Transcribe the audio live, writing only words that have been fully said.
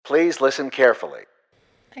Please listen carefully.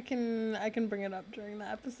 I can bring it up during the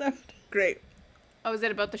episode. Great. Oh, is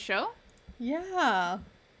it about the show? Yeah.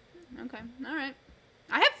 Okay, all right.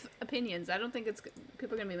 I have opinions. I don't think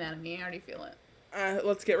people are gonna be mad at me. I already feel it.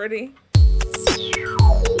 Let's get ready.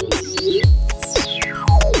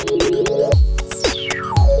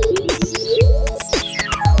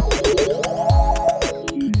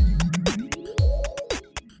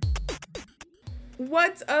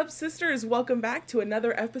 What's up, sisters? Welcome back to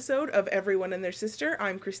another episode of Everyone and Their Sister.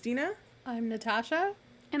 I'm Christina. I'm Natasha.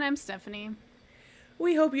 And I'm Stephanie.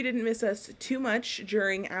 We hope you didn't miss us too much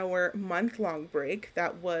during our month-long break.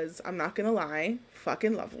 That was, I'm not gonna lie,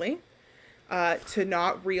 fucking lovely. To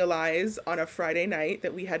not realize on a Friday night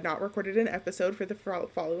that we had not recorded an episode for the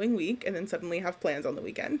following week and then suddenly have plans on the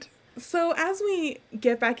weekend. So as we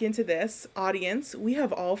get back into this, audience, we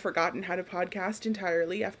have all forgotten how to podcast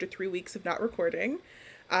entirely after 3 weeks of not recording.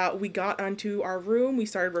 We got onto our room, we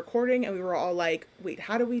started recording, and we were all like, wait,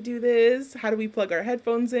 how do we do this? How do we plug our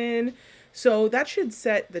headphones in? So that should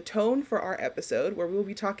set the tone for our episode, where we'll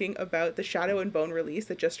be talking about the Shadow and Bone release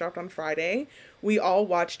that just dropped on Friday. We all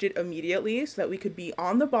watched it immediately so that we could be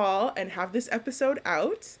on the ball and have this episode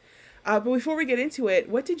out. But before we get into it,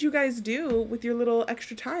 what did you guys do with your little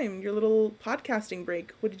extra time, your little podcasting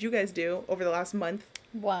break? What did you guys do over the last month?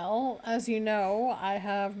 Well, as you know, I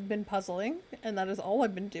have been puzzling, and that is all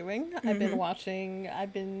I've been doing. I've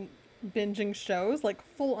been binging shows, like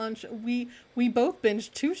full on. We both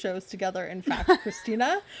binged 2 shows together. In fact,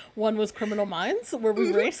 Christina, one was Criminal Minds, where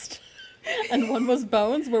we raced, and one was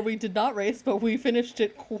Bones, where we did not race, but we finished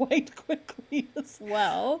it quite quickly as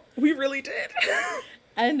well. We really did.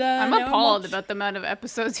 And I'm appalled about the amount of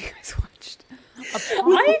episodes you guys watched.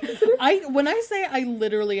 When I say I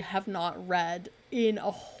literally have not read in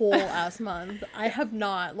a whole ass month, I have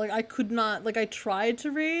not. Like, I could not. Like, I tried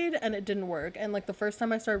to read and it didn't work. And like the first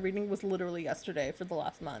time I started reading was literally yesterday for the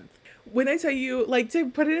last month. When I tell you, like, to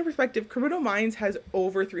put it in perspective, Criminal Minds has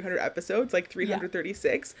over 300 episodes, like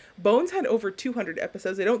 336. Yeah. Bones had over 200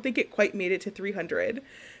 episodes. I don't think it quite made it to 300.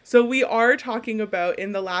 So we are talking about,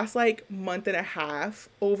 in the last, like, month and a half,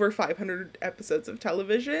 over 500 episodes of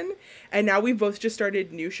television. And now we've both just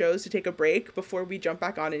started new shows to take a break before we jump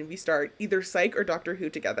back on and we start either Psych or Doctor Who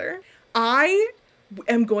together. I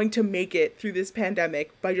am going to make it through this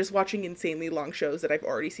pandemic by just watching insanely long shows that I've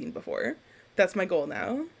already seen before. That's my goal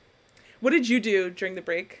now. What did you do during the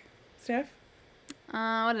break, Steph?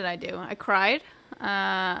 What did I do? I cried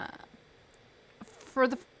for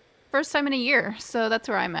the first time in a year, so that's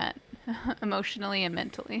where I'm at, emotionally and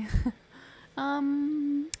mentally.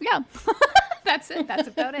 Yeah, that's it. That's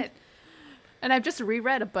about it. And I've just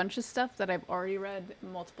reread a bunch of stuff that I've already read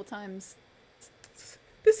multiple times. It's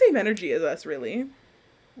the same energy as us, really.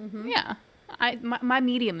 Mm-hmm. Yeah, my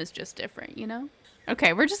medium is just different, you know?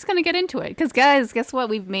 Okay, we're just going to get into it. Because, guys, guess what?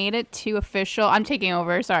 We've made it to official... I'm taking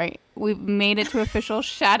over, sorry. We've made it to official.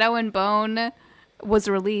 Shadow and Bone was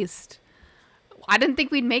released. I didn't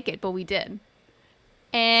think we'd make it, but we did.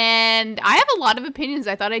 And I have a lot of opinions.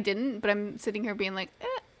 I thought I didn't, but I'm sitting here being like,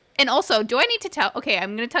 eh. And also, do I need to tell... Okay,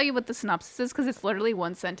 I'm going to tell you what the synopsis is, because it's literally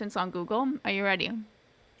one sentence on Google. Are you ready?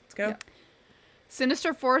 Let's go. Yeah.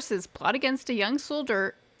 Sinister forces plot against a young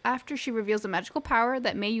soldier after she reveals a magical power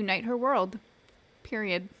that may unite her world.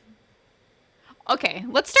 Period. Okay,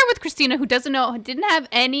 let's start with Christina, who didn't have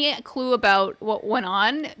any clue about what went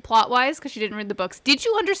on plot-wise because she didn't read the books. Did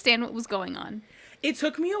you understand what was going on? It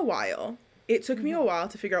took me a while. It took me a while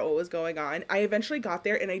to figure out what was going on. I eventually got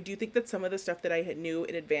there, and I do think that some of the stuff that I had knew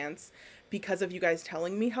in advance because of you guys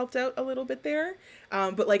telling me helped out a little bit there.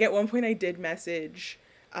 But like at one point I did message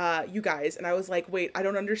you guys, and I was like, wait, I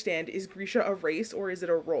don't understand. Is Grisha a race or is it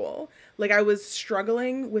a role? Like, I was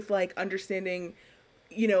struggling with like understanding,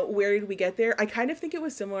 you know, where did we get there? I kind of think it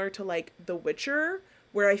was similar to like The Witcher,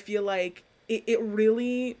 where I feel like it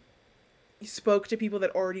really spoke to people that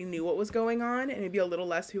already knew what was going on, and maybe a little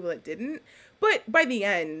less people that didn't. But by the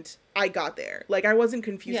end, I got there. Like, I wasn't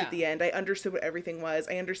confused at the end. I understood what everything was.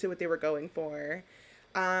 I understood what they were going for.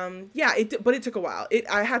 But it took a while.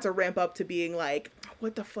 I had to ramp up to being like,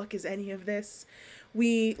 what the fuck is any of this?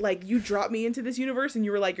 You dropped me into this universe, and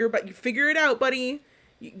you were like, you figure it out, buddy.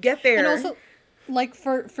 You get there. And also, like,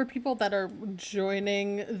 for people that are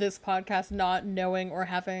joining this podcast not knowing or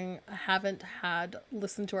haven't had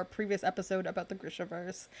listened to our previous episode about the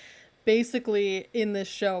Grishaverse, basically in this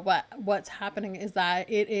show what's happening is that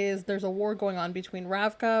there's a war going on between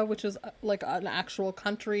Ravka, which is like an actual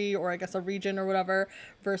country or I guess a region or whatever,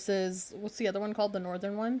 versus what's the other one called, the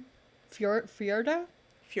northern one? Fjorda? Is it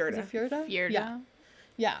Fjorda? Fjorda.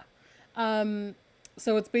 Yeah.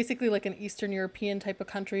 So it's basically like an Eastern European type of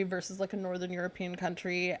country versus like a Northern European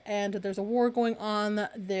country, and there's a war going on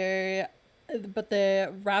there. But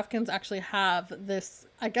the Ravkins actually have this,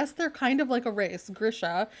 I guess they're kind of like a race,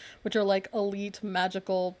 Grisha, which are like elite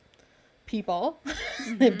magical people.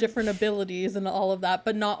 They have different abilities and all of that,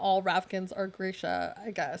 but not all Ravkins are Grisha, I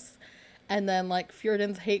guess. And then like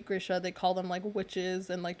Fjordans hate Grisha, they call them like witches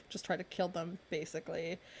and like just try to kill them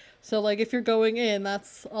basically. So like if you're going in,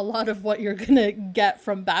 that's a lot of what you're gonna get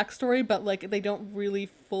from backstory, but like they don't really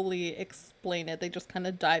fully explain it. They just kind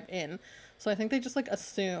of dive in. So I think they just like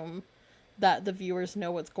assume that the viewers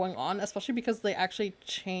know what's going on, especially because they actually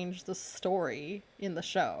change the story in the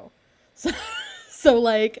show. So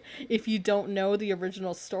like if you don't know the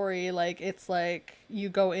original story, like it's like you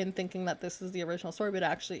go in thinking that this is the original story, but it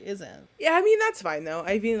actually isn't. Yeah, I mean, that's fine though.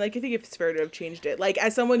 I mean, like, I think it's fair to have changed it. Like,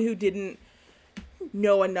 as someone who didn't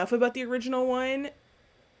know enough about the original one,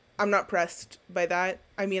 I'm not pressed by that.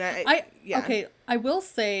 I mean, yeah. Okay, I will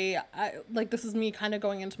say, like, this is me kind of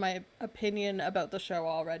going into my opinion about the show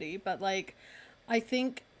already, but, like, I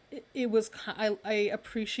think it was, I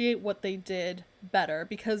appreciate what they did better,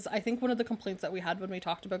 because I think one of the complaints that we had when we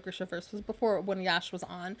talked about Grishaverse was before, when Yash was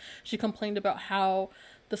on, she complained about how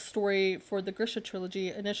the story for the Grisha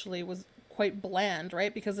trilogy initially was quite bland,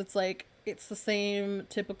 right? Because it's like, it's the same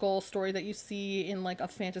typical story that you see in like a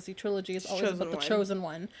fantasy trilogy. It's always about the chosen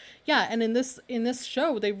one. Yeah, and in this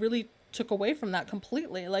show, they really took away from that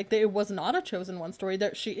completely. Like, it was not a chosen one story.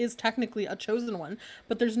 That she is technically a chosen one,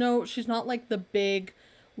 but she's not like the big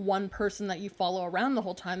one person that you follow around the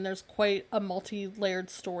whole time. There's quite a multi-layered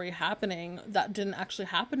story happening that didn't actually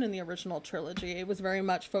happen in the original trilogy. It was very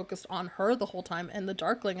much focused on her the whole time and the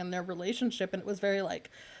Darkling and their relationship, and it was very like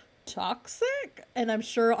toxic, and I'm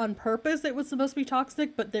sure on purpose it was supposed to be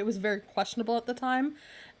toxic, but it was very questionable at the time,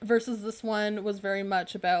 versus this one was very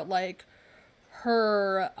much about like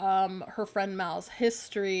her friend Mal's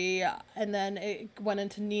history, and then it went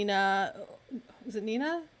into Nina. Is it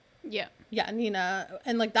Nina? Yeah, Nina,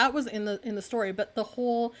 and like that was in the story, but the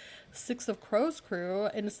whole Six of Crows crew,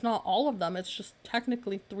 and it's not all of them, it's just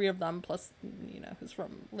technically 3 of them plus Nina, who's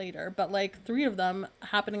from later, but like 3 of them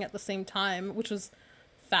happening at the same time, which was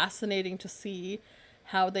fascinating to see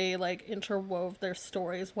how they like interwove their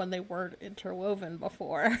stories when they weren't interwoven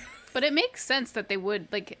before. But it makes sense that they would,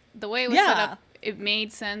 like, the way it was set up, it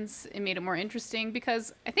made sense. It made it more interesting,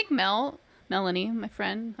 because I think Melanie, my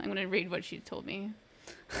friend, I'm going to read what she told me,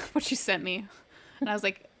 what she sent me. And I was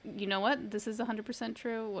like, you know what? This is 100%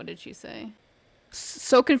 true. What did she say?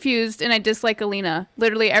 So confused, and I dislike Alina.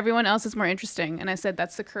 Literally everyone else is more interesting. And I said,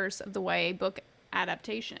 that's the curse of the YA book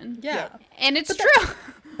adaptation. Yeah. And it's true.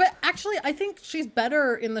 But actually, I think she's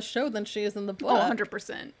better in the show than she is in the book. Oh,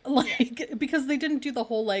 100%. Like, because they didn't do the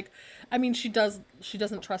whole, like, I mean, she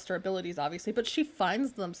doesn't trust her abilities, obviously, but she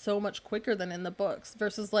finds them so much quicker than in the books,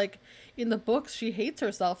 versus, like, in the books, she hates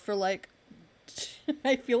herself for, like,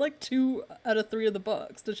 I feel like 2 out of 3 of the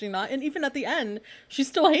books, does she not? And even at the end, she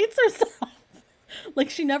still hates herself. Like,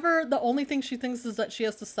 the only thing she thinks is that she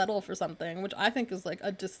has to settle for something, which I think is, like,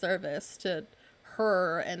 a disservice to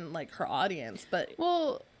her and like her audience. But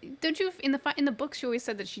well, don't you in the books she always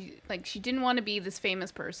said that she didn't want to be this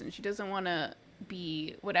famous person, she doesn't want to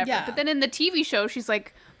be whatever. Yeah. But then in the TV show she's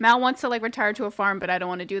like, Mal wants to like retire to a farm, but I don't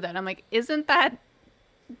want to do that. I'm like, isn't that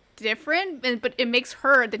different? But it makes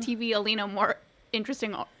her, the TV Alina, more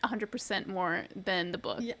interesting 100% more than the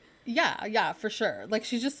book. Yeah, for sure. Like,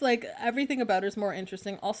 she's just like, everything about her is more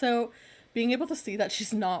interesting. Also, being able to see that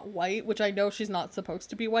she's not white, which I know she's not supposed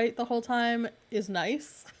to be white the whole time, is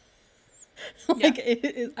nice. Like,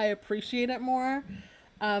 I appreciate it more.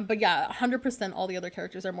 But yeah, 100% all the other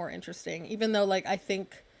characters are more interesting. Even though, like, I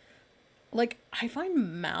think, like, I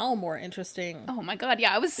find Mal more interesting. Oh my god,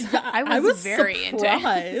 yeah, I was very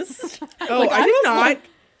surprised. into it. Oh, like,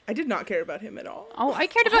 I did not care about him at all. Oh, I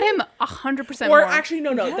cared about him 100% more. Or actually,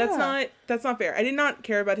 no, Yeah. that's not fair. I did not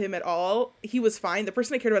care about him at all. He was fine. The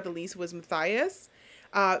person I cared about the least was Matthias.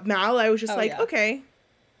 Mal, I was just okay.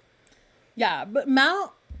 Yeah, but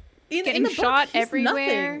Mal, in the shot book, he's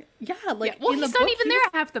everywhere. Nothing. Yeah, like, well, in he's the not book, even there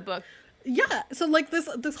half the book. Yeah, so like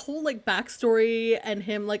this whole like backstory and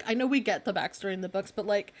him, like, I know we get the backstory in the books, but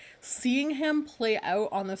like seeing him play out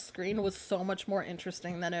on the screen was so much more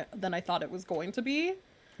interesting than I thought it was going to be.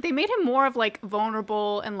 They made him more of like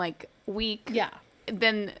vulnerable and like weak. Yeah.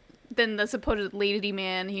 Than the supposed lady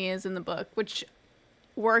man he is in the book, which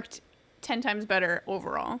worked 10 times better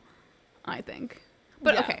overall, I think.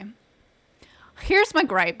 But Yeah. okay. Here's my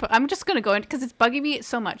gripe. I'm just going to go into, because it's bugging me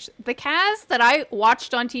so much. The Kaz that I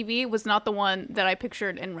watched on TV was not the one that I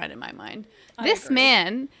pictured and read in my mind. This agree.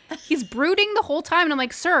 man, he's brooding the whole time. And I'm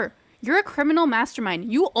like, sir, You're a criminal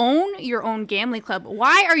mastermind. You own your own gambling club.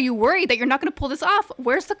 Why are you worried that you're not going to pull this off?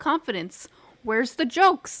 Where's the confidence? Where's the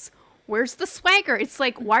jokes? Where's the swagger? It's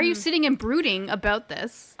like, why are you sitting and brooding about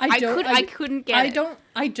this? I couldn't get it.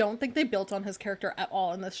 I don't think they built on his character at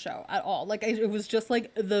all in this show at all. Like it was just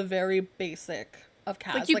like the very basic of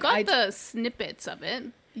Kaz. Like you got the snippets of it.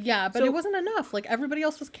 Yeah, but it wasn't enough. Like everybody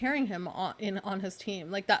else was carrying him on his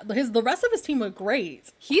team. Like that, the rest of his team was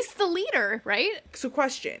great. He's the leader, right? So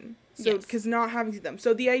question. So because not having seen them.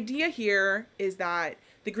 So the idea here is that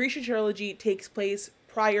the Grisha trilogy takes place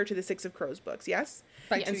prior to the Six of Crows books. Yes.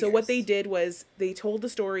 Right. And so what they did was they told the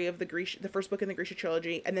story of the first book in the Grisha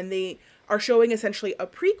trilogy, and then they are showing essentially a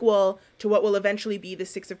prequel to what will eventually be the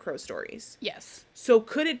Six of Crows stories. Yes. So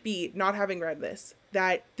could it be, not having read this,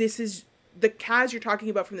 that this is the Kaz you're talking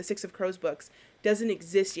about from the Six of Crows books doesn't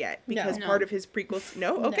exist yet because part of his prequels?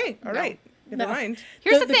 No. Okay. All right. Never mind.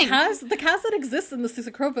 Here's the thing. The Kaz that exists in the Six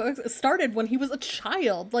of Crows books started when he was a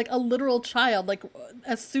child, like a literal child. Like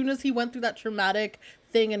as soon as he went through that traumatic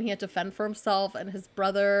thing and he had to fend for himself and his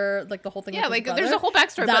brother, like the whole thing. Yeah, with his like brother, there's a whole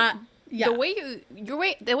backstory. That,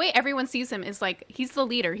 but the way everyone sees him is like he's the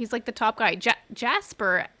leader. He's like the top guy.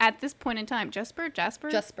 Jasper at this point in time, Jasper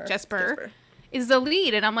is the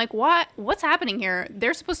lead, and I'm like, what's happening here?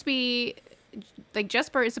 They're supposed to be like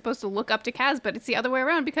Jesper is supposed to look up to Kaz, but it's the other way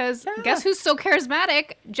around because guess who's so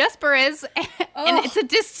charismatic? Jesper is, and it's a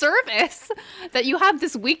disservice that you have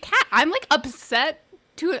this weak cat. I'm like upset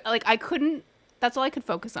to it. Like I couldn't. That's all I could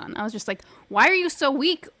focus on. I was just like, why are you so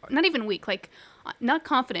weak? Not even weak, like not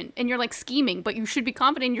confident. And you're like scheming, but you should be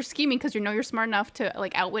confident in your scheming because you know you're smart enough to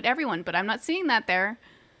like outwit everyone. But I'm not seeing that there.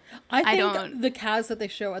 I think the Kaz that they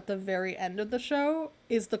show at the very end of the show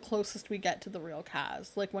is the closest we get to the real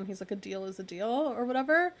Kaz. Like when he's like a deal is a deal or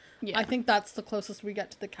whatever. Yeah. I think that's the closest we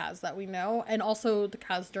get to the Kaz that we know. And also the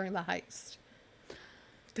Kaz during the heist.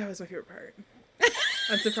 That was my favorite part.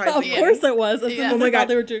 Unsurprisingly. Of course it was. Oh my God.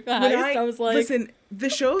 They were doing a heist, I was like... Listen, the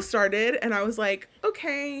show started and I was like,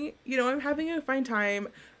 okay, I'm having a fine time.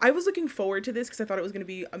 I was looking forward to this because I thought it was going to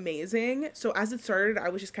be amazing. So as it started, I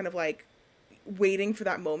was just kind of like waiting for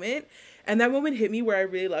that moment. And that moment hit me where I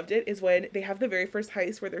really loved it is when they have the very first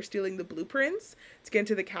heist where they're stealing the blueprints to get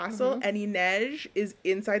into the castle, and Inej is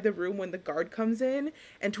inside the room when the guard comes in,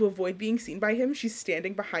 and to avoid being seen by him, she's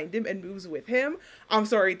standing behind him and moves with him. I'm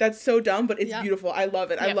sorry, that's so dumb, but it's beautiful. I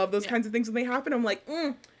love it. I love those kinds of things when they happen. I'm like,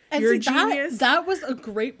 and you're a genius. That was a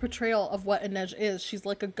great portrayal of what Inej is. She's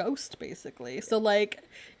like a ghost, basically. So, like,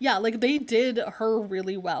 yeah, like, they did her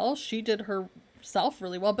really well. She did herself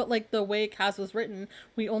really well. But, like, the way Kaz was written,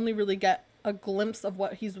 we only really get a glimpse of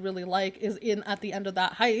what he's really like is at the end of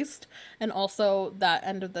that heist. And also that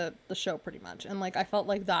end of the show, pretty much. And, like, I felt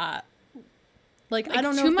like that. Like I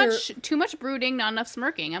don't know. Too much brooding, not enough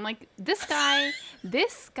smirking. I'm like, this guy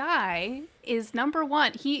is number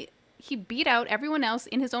one. He beat out everyone else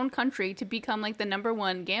in his own country to become like the number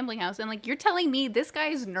one gambling house. And like, you're telling me this guy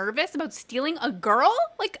is nervous about stealing a girl?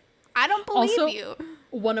 Like, I don't believe you.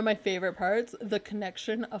 One of my favorite parts, the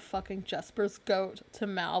connection of fucking Jesper's goat to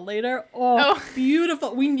Mal later. Oh,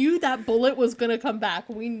 beautiful. We knew that bullet was going to come back.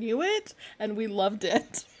 We knew it and we loved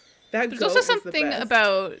it. There's also something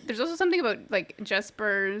about like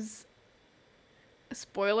Jesper's,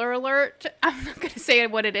 spoiler alert. I'm not going to say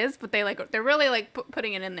what it is, but they're really like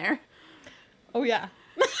putting it in there. Oh yeah.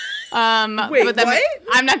 Wait, but what?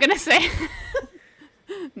 I'm not going to say.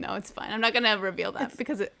 No, it's fine. I'm not going to reveal that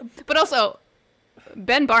but also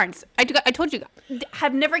Ben Barnes. I told you,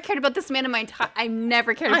 I've never cared about this man in my entire. I've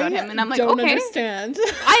never cared about him, and I'm like, don't okay. Understand.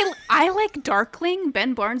 I like Darkling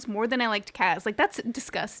Ben Barnes more than I liked Kaz. Like that's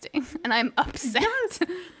disgusting, and I'm upset. Yes.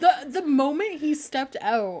 The moment he stepped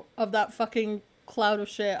out of that fucking cloud of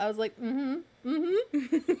shit, I was like, I'm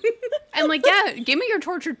like, yeah, give me your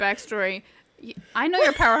tortured backstory. I know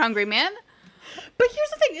you're power hungry, man. But here's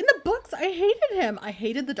the thing, in the books, I hated him. I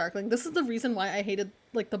hated the Darkling. This is the reason why I hated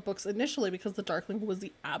like the books initially, because the Darkling was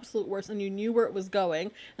the absolute worst and you knew where it was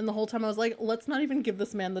going. And the whole time I was like, let's not even give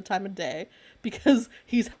this man the time of day because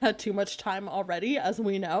he's had too much time already, as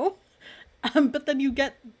we know. But then you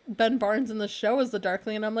get Ben Barnes in the show as the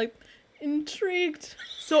Darkling and I'm like, intrigued.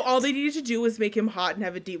 So all they needed to do was make him hot and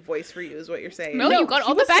have a deep voice for you is what you're saying. No, you got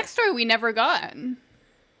all the backstory we never got.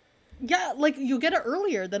 Yeah, like you get it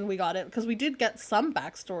earlier than we got it because we did get some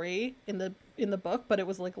backstory in the book, but it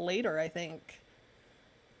was like later, I think.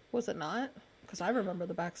 Was it not? Because I remember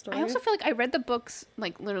the backstory. I also feel like I read the books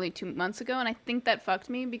like literally 2 months ago, and I think that fucked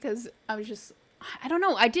me because I was just I don't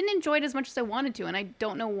know. I didn't enjoy it as much as I wanted to, and I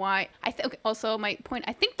don't know why. Okay, also, my point,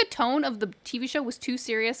 I think the tone of the TV show was too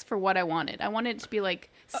serious for what I wanted. I wanted it to be, like,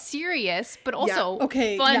 serious, but also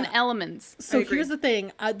okay, fun yeah. elements. So here's the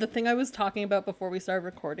thing. The thing I was talking about before we started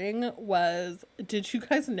recording was, did you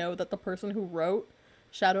guys know that the person who wrote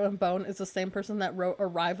Shadow and Bone is the same person that wrote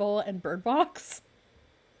Arrival and Bird Box?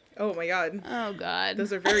 Oh my god. Oh, God.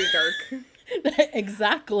 Those are very dark.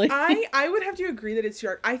 Exactly. I would have to agree that it's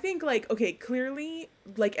dark. I think, like, okay, clearly,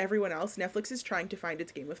 like everyone else, Netflix is trying to find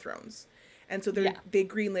its Game of Thrones. And so they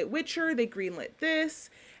greenlit Witcher, they greenlit this,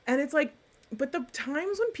 and it's like, but the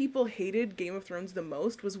times when people hated Game of Thrones the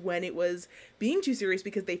most was when it was being too serious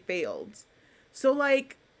because they failed. So,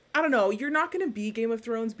 like, I don't know, you're not going to be Game of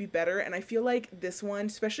Thrones, be better, and I feel like this one,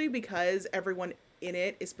 especially because everyone in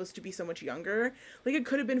it is supposed to be so much younger, like, it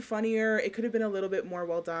could have been funnier, it could have been a little bit more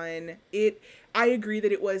well done. I agree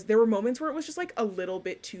that there were moments where it was just, like, a little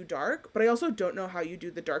bit too dark, but I also don't know how you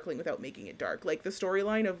do the darkling without making it dark. Like, the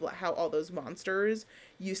storyline of how all those monsters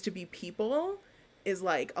used to be people is,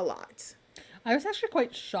 like, a lot. I was actually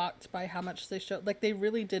quite shocked by how much they showed. Like, they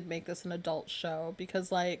really did make this an adult show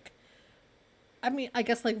because, like, I mean, I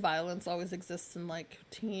guess, like, violence always exists in, like,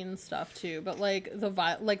 teen stuff, too. But, like,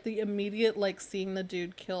 the immediate, like, seeing the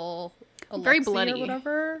dude kill Alexei Very bloody. or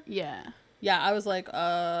whatever. Yeah. Yeah, I was like,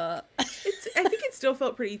 I think it still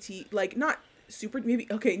felt pretty like, not super, maybe,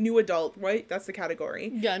 okay, new adult, right? That's the category.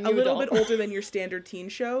 Yeah, new a little adult. bit older than your standard teen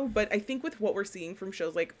show, but I think with what we're seeing from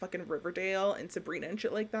shows like fucking Riverdale and Sabrina and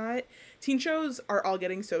shit like that, teen shows are all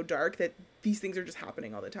getting so dark that these things are just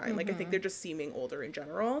happening all the time. Like, I think they're just seeming older in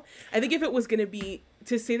general. I think if it was gonna be,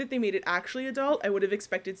 to say that they made it actually adult, I would have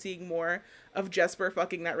expected seeing more of Jesper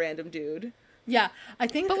fucking that random dude. yeah, I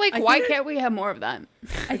think. But, like, why can't we have more of that?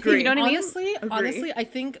 Agree. You know what I mean? Honestly, I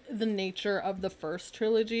think the nature of the first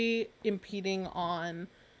trilogy impeding on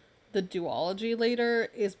the duology later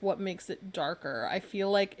is what makes it darker. I feel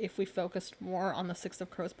like if we focused more on the Six of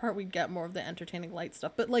Crows part, we'd get more of the entertaining light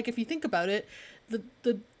stuff. But, like, if you think about it,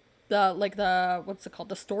 the what's it called?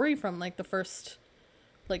 The story from, like, the first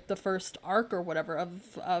arc or whatever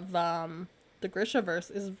of the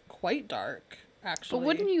Grishaverse is quite dark, actually. But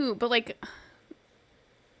wouldn't you, like,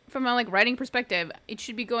 from a, like, writing perspective, it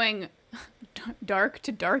should be going dark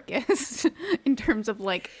to darkest in terms of,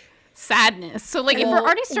 like, sadness. So, like, if we're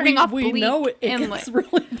already starting off bleak, we know it and, gets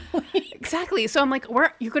like, really bleak. exactly. So I'm like,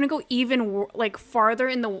 you're gonna go even, like, farther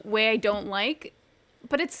in the way I don't like.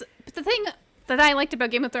 But the thing that I liked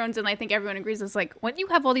about Game of Thrones, and I think everyone agrees, is, like, when you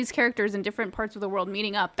have all these characters in different parts of the world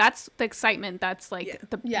meeting up, that's the excitement, that's, like,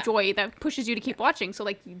 the joy that pushes you to keep watching. So,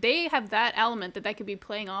 like, they have that element that could be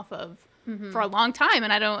playing off of for a long time,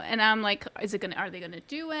 and I'm like, are they gonna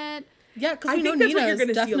do it? Yeah, because we know Nina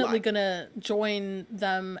is definitely gonna join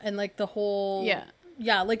them, and, like, the whole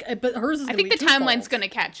like, but hers is. I think the timeline's gonna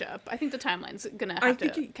catch up. I think the timeline's gonna have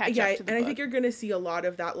to catch up to the book. I think you're gonna see a lot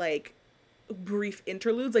of that, like, brief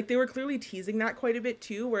interludes. Like, they were clearly teasing that quite a bit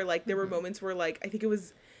too, where, like, there were moments where, like, I think it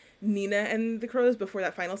was Nina and the Crows before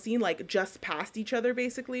that final scene, like, just passed each other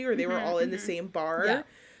basically, or they were all in the same bar. Yeah.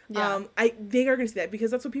 They are gonna see that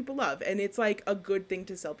because that's what people love, and it's, like, a good thing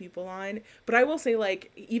to sell people on. But I will say,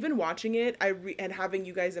 like, even watching it, and having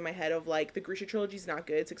you guys in my head of, like, the Grisha trilogy is not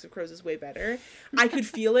good, Six of Crows is way better. I could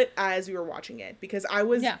feel it as we were watching it because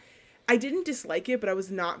I didn't dislike it, but I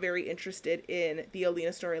was not very interested in the Alina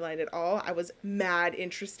storyline at all. I was mad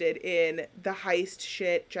interested in the heist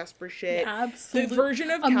shit, Jesper shit. Yeah, absolutely. The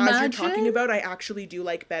version of Kaz you're talking about, I actually do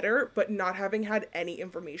like better, but not having had any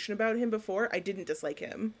information about him before, I didn't dislike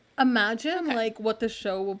him. Imagine, like, what the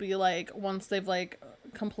show will be like once they've, like,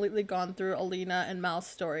 completely gone through Alina and Mal's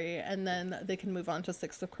story, and then they can move on to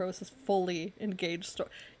Six of Crows' fully engaged story.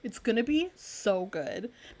 It's gonna be so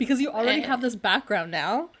good because you already have this background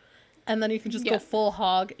now. And then you can just go full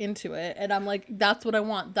hog into it. And I'm like, that's what I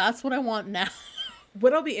want. That's what I want now.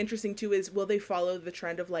 What'll be interesting, too, is will they follow the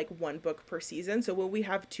trend of, like, one book per season? So will we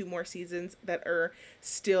have 2 more seasons that are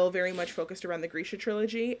still very much focused around the Grisha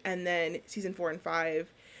trilogy? And then season 4 and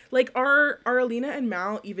 5. Like, are Alina and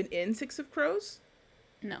Mal even in Six of Crows?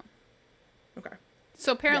 No. Okay.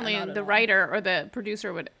 So apparently the writer or the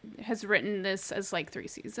producer has written this as, like, 3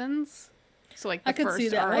 seasons. So, like, the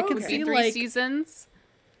first arc could be 3 seasons.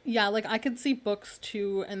 Yeah, like, I could see books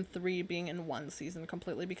 2 and 3 being in one season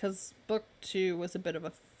completely, because book 2 was a bit of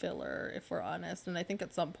a filler, if we're honest, and I think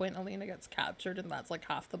at some point Alina gets captured, and that's, like,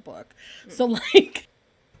 half the book. So, like,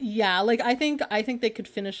 yeah, like, I think they could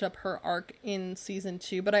finish up her arc in season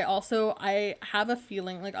 2, but I have a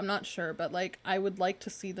feeling, like, I'm not sure, but, like, I would like to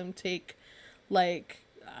see them take, like,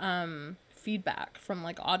 feedback from,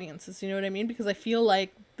 like, audiences, you know what I mean? Because I feel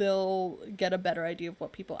like they'll get a better idea of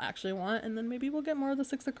what people actually want, and then maybe we'll get more of the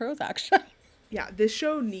Six of Crows action. Yeah, this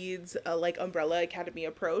show needs a like Umbrella Academy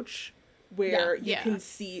approach where you Yeah. can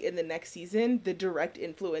see in the next season the direct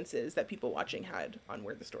influences that people watching had on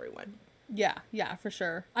where the story went. Yeah, for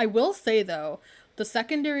sure. I will say though, the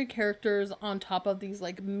secondary characters on top of these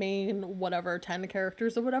like main whatever 10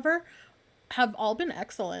 characters or whatever have all been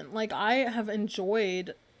excellent. Like I have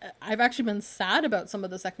enjoyed, I've actually been sad about some of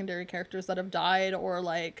the secondary characters that have died or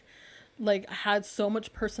like had so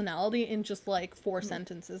much personality in just like 4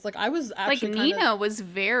 sentences. Like I was Like actually Nina was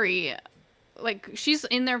very, like, she's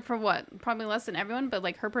in there for what, probably less than everyone, but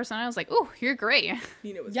like her personality was like, oh, you're great.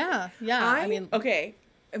 You know, yeah. I mean, okay,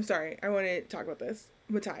 I'm sorry. I want to talk about this.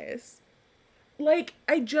 Matthias. Like,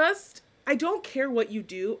 I don't care what you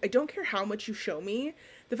do. I don't care how much you show me.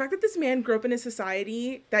 The fact that this man grew up in a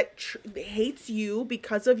society that hates you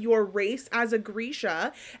because of your race as a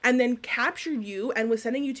Grisha and then captured you and was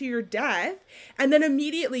sending you to your death. And then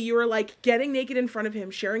immediately you were like getting naked in front of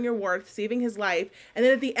him, sharing your worth, saving his life. And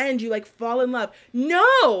then at the end you like fall in love.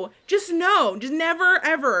 No, just never,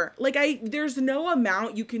 ever. Like there's no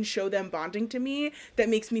amount you can show them bonding to me that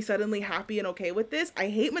makes me suddenly happy and okay with this. I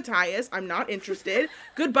hate Matthias. I'm not interested.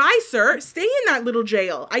 Goodbye, sir. Stay in that little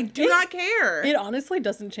jail. I do not care. It honestly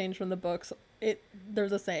doesn't change from the books. They're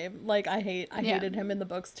the same. Like I hated him in the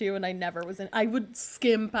books too, and I never was in. I would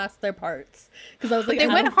skim past their parts because I was like, They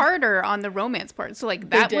went harder on the romance part, so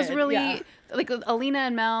like that was really like Alina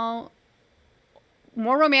and Mel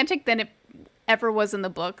more romantic than it ever was in the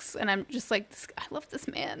books, and I'm just like, I love this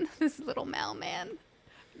man, this little Mel man.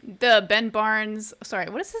 The Ben Barnes, sorry,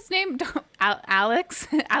 what is his name?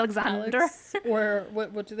 Alexander. Alex, or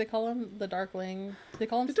what do they call him? The Darkling. They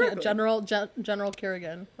call him General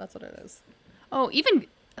Kerrigan. That's what it is. Oh, even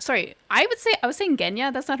sorry, I was saying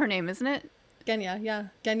Genya. That's not her name, isn't it? Genya, yeah.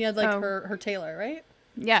 Genya, like her tailor, right?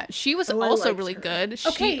 Yeah, she was I also liked really her. good.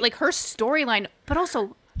 Okay. She like her storyline, but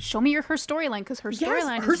also show me her storyline because her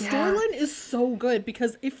storyline her is storyline is so good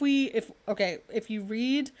because if you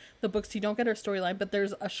read the books you don't get her storyline, but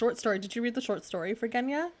there's a short story. Did you read the short story for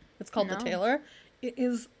Genya? It's called No. The Tailor. It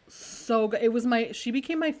is so good. She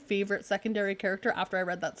became my favorite secondary character after I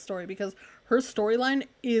read that story because her storyline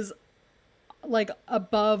is like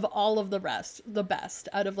above all of the rest, the best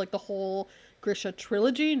out of like the whole Grisha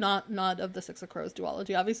trilogy, not of the Six of Crows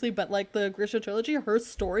duology, obviously, but like the Grisha trilogy, her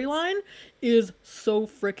storyline is so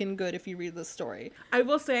freaking good if you read this story. I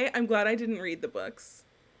will say, I'm glad I didn't read the books.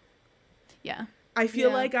 yeah. I feel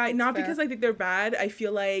Yeah, like not fair. because I think they're bad. I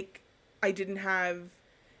feel like I didn't have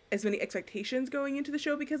as many expectations going into the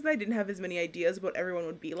show because I didn't have as many ideas about what everyone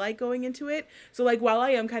would be like going into it. So like while I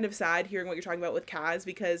am kind of sad hearing what you're talking about with Kaz,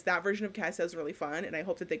 because that version of Kaz sounds really fun and I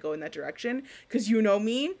hope that they go in that direction, because you know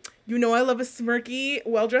me, you know I love a smirky,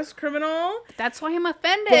 well-dressed criminal. That's why I'm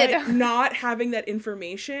offended. But not having that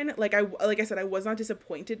information, like I said, I was not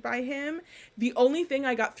disappointed by him. The only thing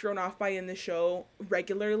I got thrown off by in the show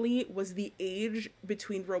regularly was the age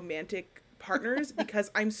between romantic partners because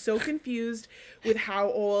I'm so confused with how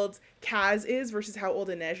old Kaz is versus how old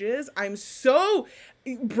Inej is.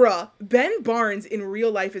 Ben Barnes in real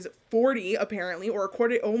life is 40 apparently, or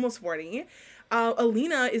almost 40.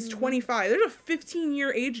 Alina is 25. There's a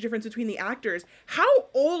 15-year age difference between the actors. How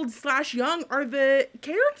old/young are the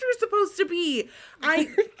characters supposed to be? Every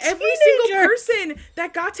single person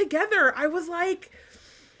that got together, I was like,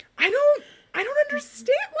 I don't understand.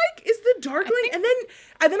 Like, is the Darkling, and then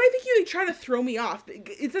I think you try to throw me off.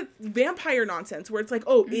 It's a vampire nonsense where it's like,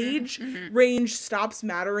 age range stops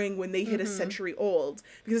mattering when they hit a century old,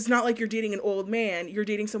 because it's not like you're dating an old man, you're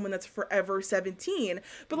dating someone that's forever 17.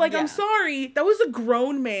 But like, I'm sorry, that was a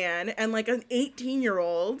grown man and like an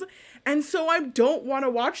 18-year-old, and so I don't want to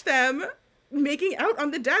watch them making out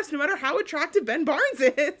on the desk, no matter how attractive Ben Barnes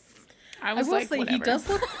is. I will like, say whatever. he does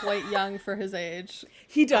look quite young for his age.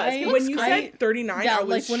 He does. When you said 39, yeah, I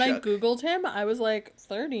was like when I shook. Googled him, I was like,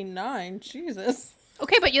 39? Jesus.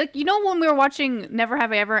 Okay, but you know when we were watching Never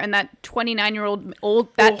Have I Ever and that 29-year-old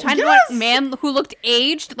man who looked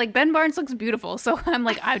aged, like Ben Barnes looks beautiful, so I'm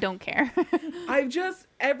like, I don't care.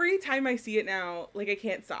 Every time I see it now, like I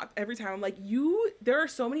can't stop. Every time I'm like, there are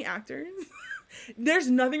so many actors.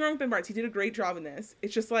 There's nothing wrong with Ben Barnes. He did a great job in this.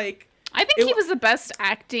 It's just like, I think he was the best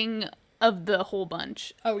acting of the whole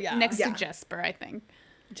bunch. Oh, yeah. Next Yeah. to Jesper, I think.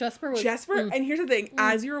 Jesper, and here's the thing,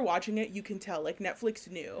 as you were watching it, you can tell, like, Netflix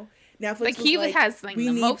knew. Netflix Like was he like, has like we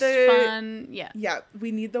the need most fun. Yeah. Yeah,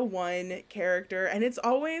 we need the one character, and it's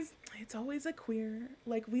always it's always a queer.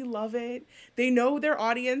 Like, we love it. They know their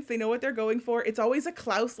audience. They know what they're going for. It's always a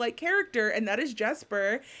Klaus-like character, and that is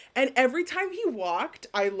Jesper. And every time he walked,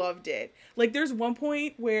 I loved it. Like, there's one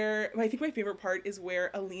point where, I think my favorite part is where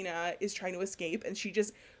Alina is trying to escape, and she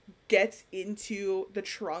just gets into the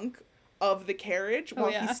trunk of the carriage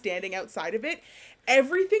while he's standing outside of it.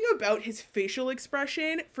 Everything about his facial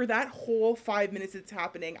expression for that whole 5 minutes it's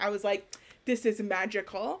happening, I was like, this is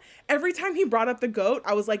magical. Every time he brought up the goat,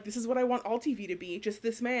 I was like, this is what I want all TV to be. Just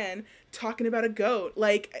this man talking about a goat.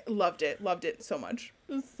 Like, loved it so much.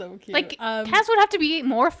 It's so cute. Like, Kaz would have to be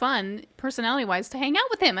more fun, personality-wise, to hang out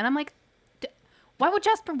with him. And I'm like, why would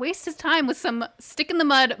Jasper waste his time with some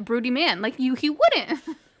stick-in-the-mud, broody man? Like, he wouldn't.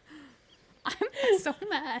 I'm so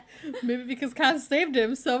mad. Maybe because Kaz saved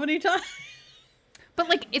him so many times. But,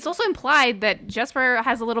 like, it's also implied that Jesper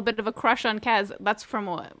has a little bit of a crush on Kaz.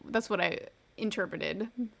 That's what I interpreted.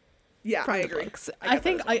 Yeah, from I the agree. books. I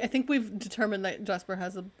think we've determined that Jasper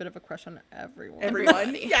has a bit of a crush on everyone.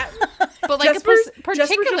 Everyone. Yeah. But, like,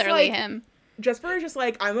 particularly like, him. Jesper is just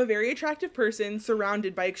like, I'm a very attractive person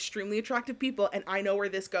surrounded by extremely attractive people, and I know where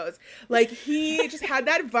this goes. Like, he just had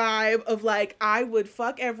that vibe of, like, I would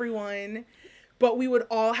fuck everyone, but we would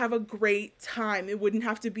all have a great time. It wouldn't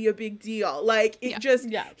have to be a big deal. Like, he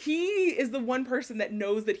is the one person that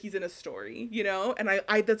knows that he's in a story, you know? And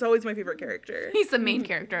I that's always my favorite character. He's the main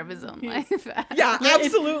character of his own life. Yeah,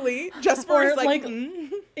 absolutely. Jesper is like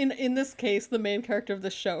in this case, the main character of the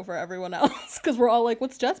show for everyone else. Because we're all like,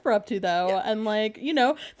 what's Jesper up to, though? Yeah. And, like, you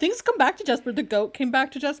know, things come back to Jesper. The goat came back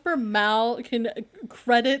to Jesper. Mal can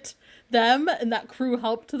credit them, and that crew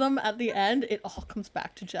helped them at the end. It all comes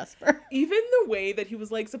back to Jesper. Even the way that he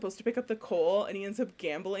was, like, supposed to pick up the coal and he ends up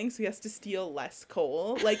gambling, so he has to steal less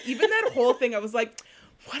coal. Like, even that whole thing, I was like,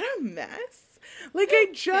 what a mess. Like, I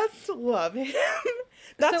just love him.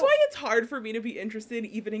 That's why it's hard for me to be interested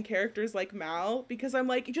even in characters like Mal, because I'm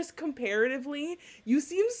like, just comparatively, you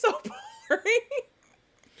seem so boring.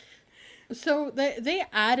 So they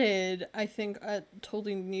added, I think, a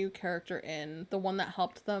totally new character in, the one that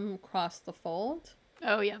helped them cross the fold.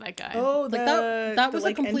 Oh yeah, that guy. Oh, like that was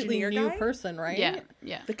a completely new person, right?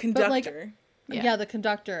 Yeah. The conductor. But, like, yeah, the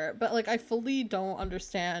conductor. But, like, I fully don't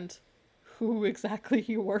understand who exactly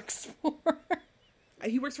he works for.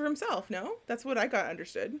 He works for himself, no? That's what I got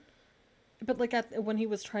understood. But, like, when he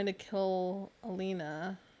was trying to kill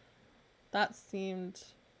Alina, that seemed...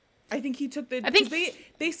 I think he took the... I think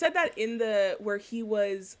they said that in the... Where he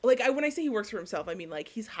was... Like, when I say he works for himself, I mean, like,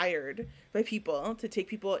 he's hired by people to take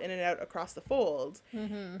people in and out across the fold.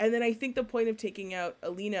 Mm-hmm. And then I think the point of taking out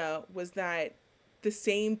Alina was that the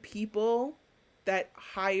same people that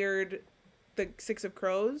hired the Six of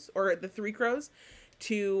Crows, or the Three Crows,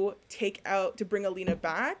 to bring Alina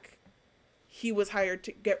back, he was hired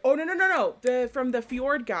to get... Oh, no. From the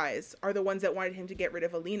Fjord guys are the ones that wanted him to get rid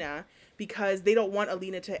of Alina, because they don't want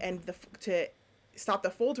Alina to stop the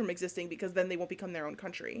fold from existing, because then they won't become their own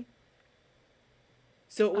country.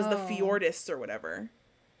 So it was the Fjordists or whatever.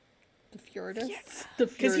 The Fjordists? Yes. The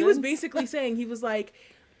Because he was basically saying, he was like,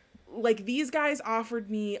 these guys offered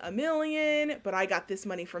me $1 million, but I got this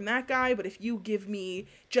money from that guy. But if you give me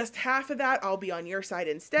just half of that, I'll be on your side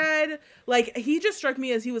instead. Like, he just struck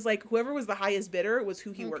me as, he was like, whoever was the highest bidder was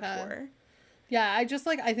who he worked for. Yeah, I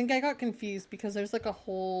think I got confused because there's, like, a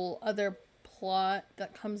whole other plot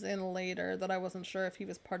that comes in later that I wasn't sure if he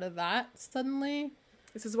was part of that suddenly.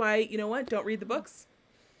 This is why, you know what? Don't read the books.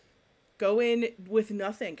 Go in with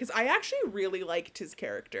nothing. Because I actually really liked his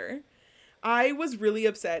character. I was really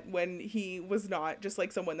upset when he was not just,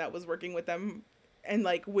 like, someone that was working with them and,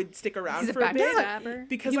 like, would stick around for a bit.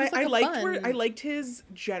 Because I liked his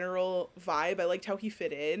general vibe. I liked how he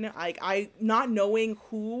fit in. I not knowing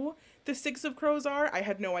who the Six of Crows are, I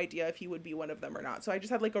had no idea if he would be one of them or not. So I just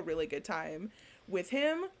had, like, a really good time with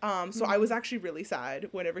him. So I was actually really sad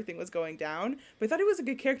when everything was going down. But I thought he was a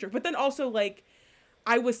good character. But then also, like,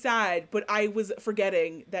 I was sad, but I was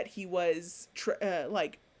forgetting that he was,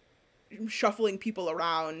 shuffling people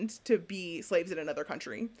around to be slaves in another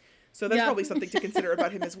country. So that's probably something to consider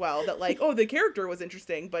about him as well. That, like, the character was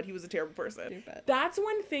interesting, but he was a terrible person. Stupid. That's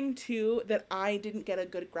one thing, too, that I didn't get a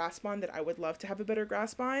good grasp on, that I would love to have a better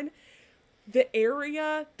grasp on. The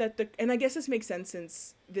area that and I guess this makes sense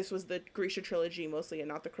since this was the Grisha trilogy mostly and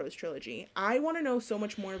not the Crows trilogy. I want to know so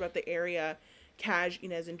much more about the area Kaj,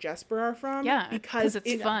 Inez, and Jesper are from. Yeah, because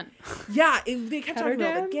it's fun. Yeah, they kept talking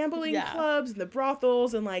about the gambling clubs and the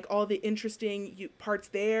brothels and, like, all the interesting parts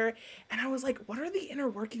there. And I was like, what are the inner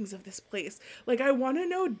workings of this place? Like, I want to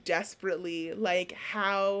know desperately, like,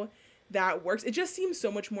 how that works. It just seems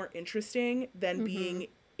so much more interesting than being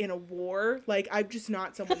in a war. Like, I'm just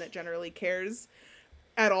not someone that generally cares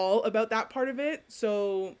at all about that part of it.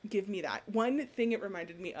 So give me that. One thing it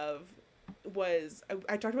reminded me of was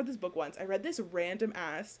I talked about this book once. I read this random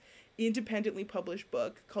ass independently published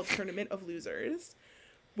book called Tournament of Losers,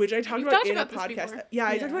 which I talked You've about talked in about a this podcast. before. Yeah,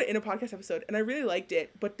 I Yeah. talked about it in a podcast episode, and I really liked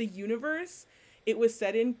it. But the universe it was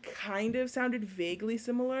set in kind of sounded vaguely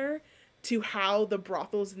similar to how the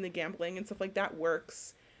brothels and the gambling and stuff like that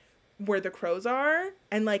works where the crows are.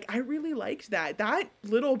 And like I really liked that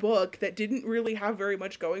little book that didn't really have very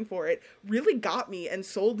much going for it really got me and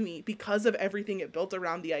sold me because of everything it built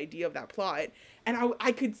around the idea of that plot. And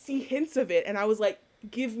I could see hints of it, and I was like,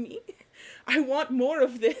 give me, I want more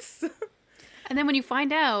of this. And then when you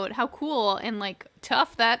find out how cool and like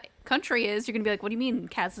tough that country is, you're gonna be like, "What do you mean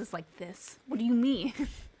Kaz is like this? What do you mean?"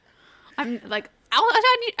 I'm like,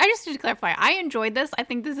 I just need to clarify. I enjoyed this. I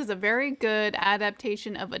think this is a very good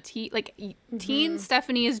adaptation of a teen. Like, teen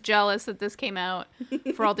Stephanie is jealous that this came out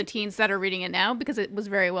for all the teens that are reading it now because it was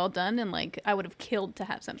very well done, and like I would have killed to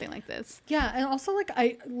have something like this. Yeah, and also like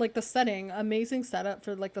I like the setting, amazing setup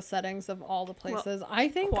for like the settings of all the places. I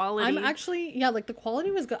think quality. I'm actually like the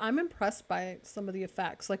quality was good. I'm impressed by some of the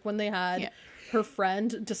effects. Like when they had her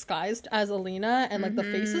friend disguised as Alina and like the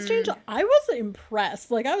faces changed. I was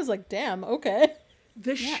impressed. Like I was like, damn, okay.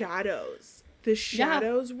 The shadows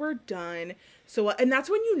were done so well. And that's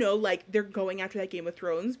when you know like they're going after that Game of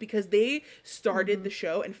Thrones, because they started the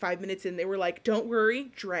show and 5 minutes in they were like, don't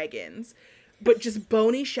worry, dragons, but just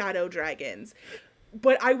bony shadow dragons.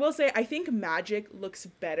 But I will say I think magic looks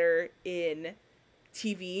better in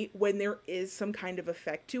TV when there is some kind of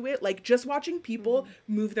effect to it. Like just watching people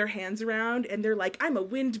move their hands around and they're like, I'm a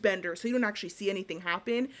wind bender, so you don't actually see anything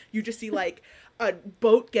happen. You just see like a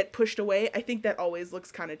boat get pushed away. I think that always looks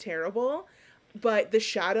kind of terrible. But the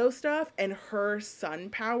shadow stuff and her sun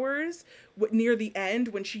powers near the end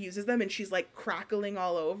when she uses them and she's like crackling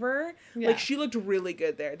all over, like she looked really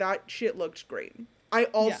good there. That shit looked great. I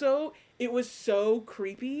also, it was so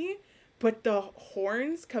creepy, but the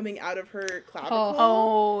horns coming out of her clavicle.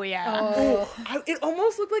 Oh yeah. It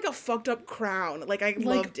almost looked like a fucked up crown. Like I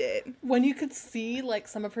loved it. When you could see like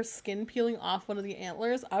some of her skin peeling off one of the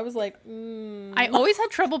antlers, I was like, I always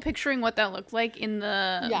had trouble picturing what that looked like in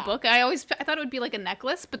the book. I thought it would be like a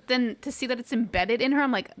necklace, but then to see that it's embedded in her,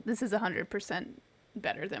 I'm like, this is 100%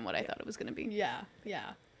 better than what I thought it was going to be. Yeah.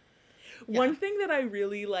 One thing that I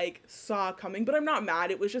really like saw coming, but I'm not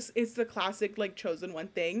mad. It's the classic like chosen one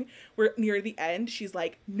thing where near the end she's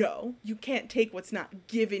like, no, you can't take what's not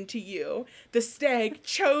given to you. The stag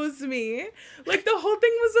chose me. Like the whole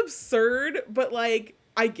thing was absurd, but like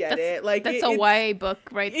I get it. Like that's a YA book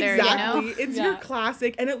right there. Exactly. You know? It's your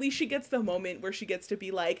classic, and at least she gets the moment where she gets to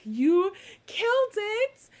be like, you killed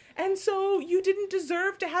it. And so you didn't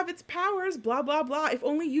deserve to have its powers, blah, blah, blah. If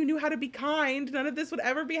only you knew how to be kind, none of this would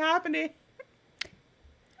ever be happening.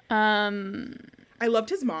 I loved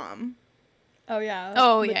his mom. Oh, yeah.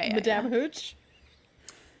 Oh, yeah. Madame Hooch.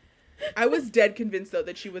 I was dead convinced, though,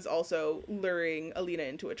 that she was also luring Alina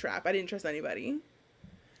into a trap. I didn't trust anybody.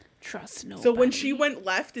 Trust nobody. So when she went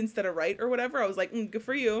left instead of right or whatever, I was like, good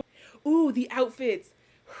for you. Ooh, the outfits.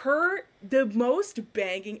 The most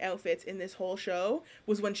banging outfits in this whole show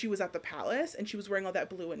was when she was at the palace and she was wearing all that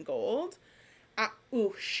blue and gold.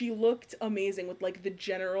 She looked amazing with like the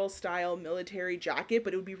general style military jacket,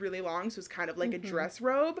 but it would be really long, so it was kind of like a dress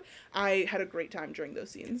robe. I had a great time during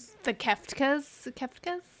those scenes. The Keftas?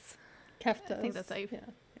 Keftas. I think that's how you... Yeah.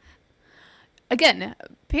 Again,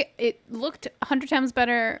 it looked 100 times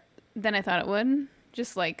better than I thought it would.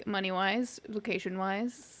 Just like money-wise,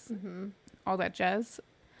 location-wise, all that jazz.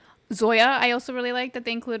 Zoya, I also really like that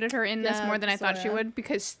they included her in this more than I thought she would,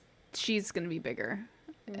 because she's going to be bigger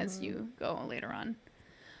as you go later on.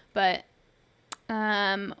 But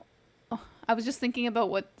I was just thinking about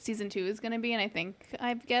what season 2 is going to be, and I think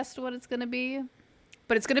I've guessed what it's going to be.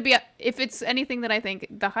 But it's going to be, if it's anything that I think,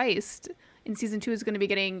 the heist in season 2 is going to be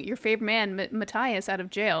getting your favorite man, Matthias, out of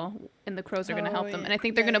jail, and the crows are going to help them. And I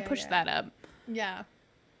think they're going to push that up. Yeah.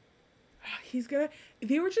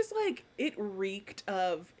 They were just like, it reeked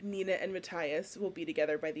of Nina and Matthias will be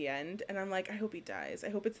together by the end. And I'm like, I hope he dies. I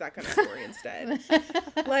hope it's that kind of story instead.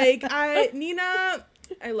 Like, Nina,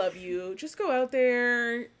 I love you. Just go out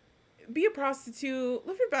there, be a prostitute,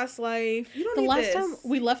 live your best life. You don't need this. The last time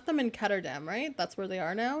we left them in Ketterdam, right? That's where they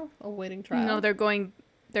are now, awaiting trial. No, they're going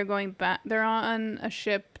back. They're on a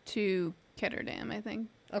ship to Ketterdam, I think.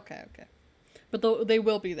 Okay. But they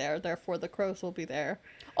will be there, therefore the crows will be there.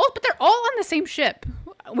 Oh, but they're all on the same ship,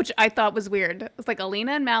 which I thought was weird. It's like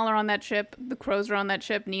Alina and Mal are on that ship, the crows are on that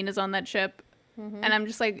ship, Nina's on that ship. And I'm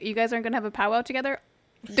just like, you guys aren't going to have a powwow together?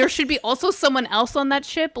 There should be also someone else on that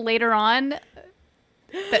ship later on.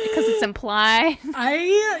 because it's implied.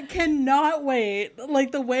 I cannot wait.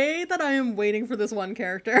 Like, the way that I am waiting for this one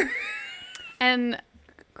character. And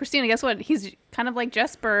Christina, guess what? He's kind of like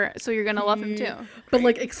Jesper, so you're gonna love him too. But,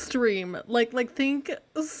 like, extreme. Like think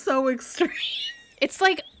so extreme. It's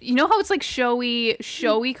like, you know how it's like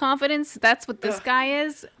showy confidence? That's what this guy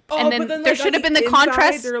is. Oh, And then, but then there like, should on have been the inside,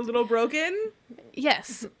 contrast. They're a little broken.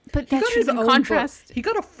 Yes, but He that got should his have been own contrast. book. He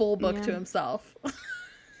got a full book to Yeah. himself.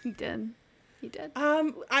 He did. He did.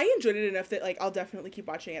 I enjoyed it enough that like I'll definitely keep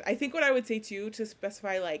watching it. I think what I would say too, to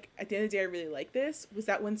specify, like, at the end of the day I really like this, was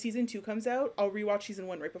that when season 2 comes out, I'll rewatch season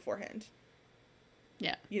 1 right beforehand.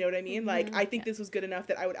 Yeah. You know what I mean? Like, I think this was good enough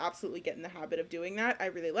that I would absolutely get in the habit of doing that. I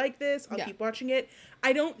really like this. I'll keep watching it.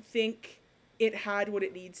 I don't think it had what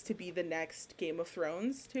it needs to be the next Game of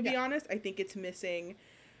Thrones, to be honest. I think it's missing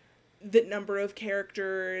the number of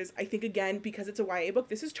characters. I think, again, because it's a YA book,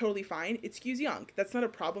 this is totally fine. It skews young. That's not a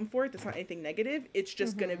problem for it. That's not anything negative. It's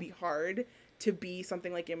just going to be hard to be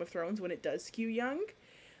something like Game of Thrones when it does skew young.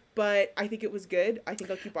 But I think it was good. I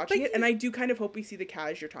think I'll keep watching it. And I do kind of hope we see the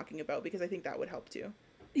Kaz you're talking about, because I think that would help too.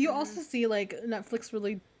 You also see, like, Netflix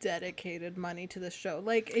really dedicated money to this show.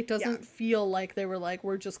 Like, it doesn't feel like they were like,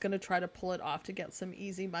 we're just going to try to pull it off to get some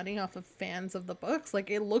easy money off of fans of the books. Like,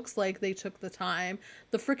 it looks like they took the time.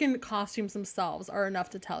 The freaking costumes themselves are enough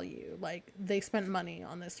to tell you, like, they spent money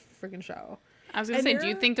on this freaking show. I was going to say, do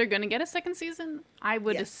you think they're going to get a second season? I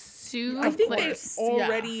would assume. I think they course,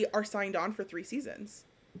 already are signed on for 3 seasons,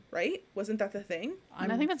 right? Wasn't that the thing? I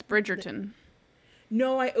think that's Bridgerton.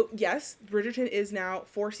 No, yes, Bridgerton is now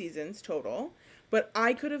 4 seasons total, but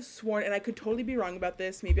I could have sworn, and I could totally be wrong about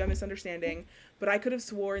this, maybe I'm misunderstanding, but I could have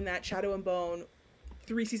sworn that Shadow and Bone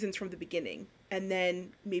 3 seasons from the beginning, and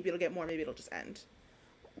then maybe it'll get more, maybe it'll just end.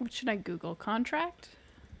 What should I Google? Contract?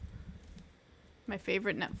 My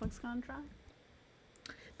favorite Netflix contract?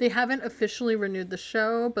 They haven't officially renewed the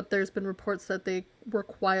show, but there's been reports that they were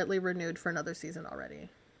quietly renewed for another season already.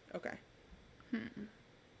 Okay.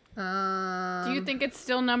 Do you think it's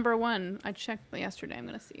still number 1? I checked yesterday. I'm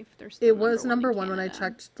going to see if there's still It was number in 1 when I Canada.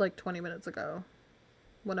 checked like 20 minutes ago,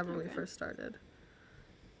 whenever we first started.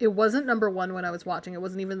 It wasn't number 1 when I was watching. It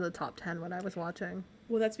wasn't even in the top 10 when I was watching.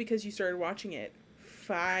 Well, that's because you started watching it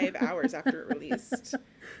 5 hours after it released.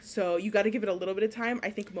 So you got to give it a little bit of time. I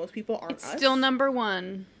think most people aren't It's still number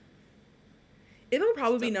 1. It'll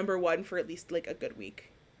probably be number 1 for at least like a good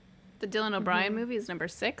week. The Dylan O'Brien movie is number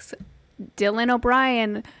 6. Dylan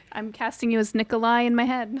O'Brien. I'm casting you as Nikolai in my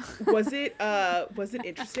head. Was it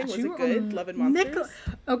interesting? Was it good? Love and Monsters?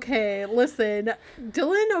 Okay, listen.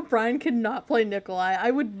 Dylan O'Brien cannot play Nikolai.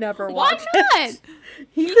 I would never Why watch not? it.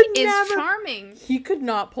 He He could is never. charming. He could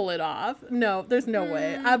not pull it off. No, there's no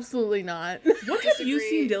way. Absolutely not. What have you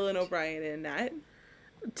seen Dylan O'Brien in, Nat?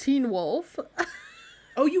 Teen Wolf.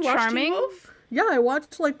 Oh, you watched Charming? Teen Wolf? Yeah, I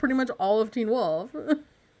watched like pretty much all of Teen Wolf.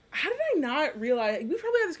 How did I not realize? We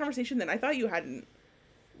probably had this conversation then. I thought you hadn't.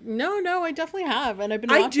 No, I definitely have, and I've been.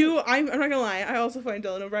 I watching- do. I'm not gonna lie. I also find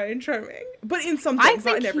Dylan O'Brien charming, but in some I things,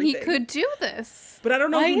 not in think he everything. could do this. But I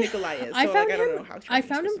don't know who Nikolai is. So I found like, I don't him. know how. I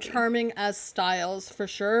found him charming as Styles for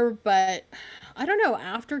sure, but I don't know.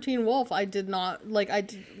 After Teen Wolf, I did not like.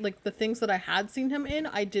 The things that I had seen him in.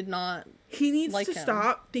 I did not. He needs like to him.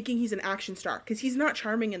 stop thinking he's an action star, because he's not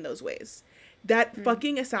charming in those ways. That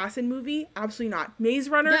fucking assassin movie, absolutely not. Maze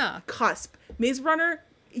Runner, Yeah. cusp. Maze Runner,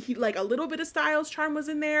 he like a little bit of Styles charm was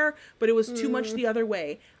in there, but it was too much the other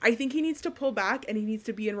way. I think he needs to pull back, and he needs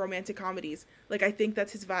to be in romantic comedies. Like, I think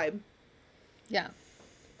that's his vibe. Yeah,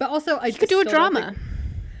 but also I Could do a drama.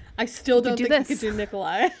 I still don't do think he this. could do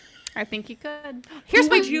Nikolai. I think he could. Here's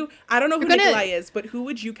Who my would you? I don't know who You're gonna- Nikolai is, but who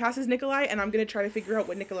would you cast as Nikolai? And I'm gonna try to figure out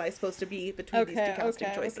what Nikolai is supposed to be between these two casting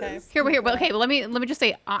choices. okay. Here, let me just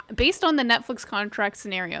say, based on the Netflix contract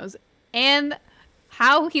scenarios and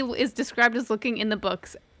how he is described as looking in the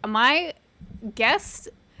books, my guess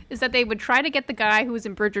is that they would try to get the guy who was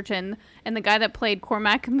in Bridgerton and the guy that played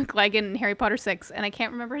Cormac McLagan in Harry Potter 6, and I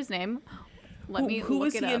can't remember his name. Let me Who look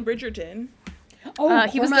was it he up. in Bridgerton? Oh,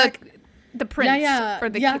 He was the prince, or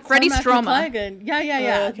the Freddie Cormac Oh, Stroma.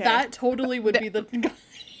 Yeah. okay. That totally would be the.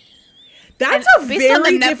 That's a based on the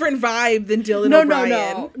very Net- different vibe than Dylan No,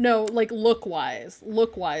 O'Brien. no. Like look wise,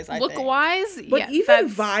 I think. Look wise, But yeah, even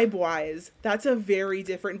that's- vibe wise, that's a very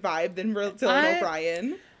different vibe than Dylan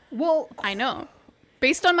O'Brien. Well, I know.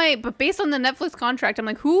 Based on the Netflix contract, I'm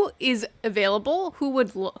like, who is available? Who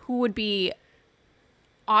would be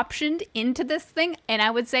optioned into this thing? And I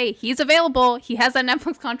would say he's available. He has a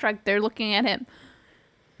Netflix contract. They're looking at him.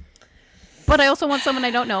 But I also want someone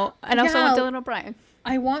I don't know, and I also want Yeah. Dylan O'Brien.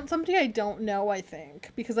 I want somebody I don't know, I think,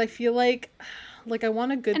 because I feel like like I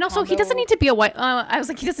want a good. And also, he doesn't need to be a white. I was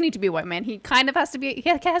like, he doesn't need to be a white man. He kind of has to be. He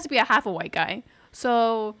has to be a half a white guy.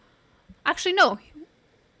 So, actually, no.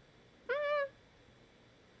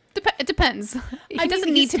 It depends. He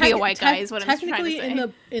doesn't need to be a white guy. Is what I'm trying to say.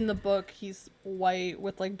 Technically, in the book, he's white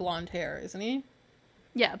with like blonde hair, isn't he?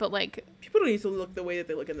 Yeah, but like People don't need to look the way that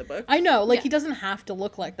they look in the book. I know, like Yeah. he doesn't have to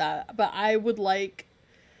look like that, but I would like.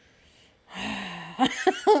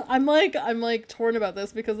 I'm like torn about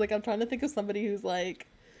this because like I'm trying to think of somebody who's like,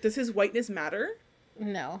 Does his whiteness matter?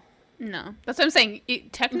 no. no. That's what I'm saying.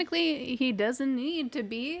 Technically, he doesn't need to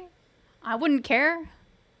be. I wouldn't care.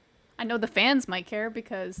 I know the fans might care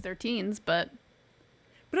because they're teens, but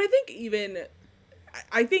But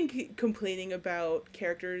I think complaining about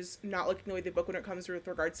characters not looking the way they book when it comes with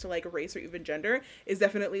regards to like race or even gender is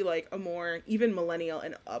definitely like a more even millennial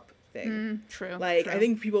and up thing. true. Like true. I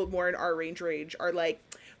think people more in our range are like,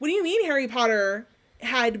 what do you mean Harry Potter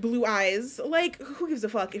had blue eyes? Like, who gives a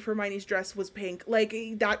fuck if Hermione's dress was pink? Like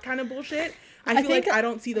that kind of bullshit. I feel think- like I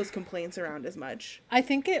don't see those complaints around as much. I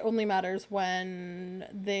think it only matters when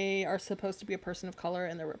they are supposed to be a person of color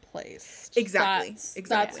and they're replaced. Exactly.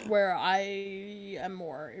 That's where I am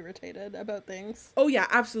more irritated about things. Oh yeah,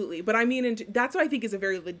 absolutely. But I mean, that's what I think is a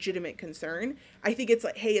very legitimate concern. I think it's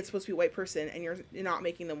like, hey, it's supposed to be a white person and you're not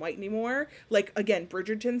making them white anymore. Like, again,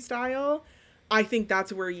 Bridgerton style. I think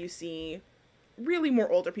that's where you see really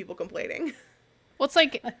more older people complaining. Well, it's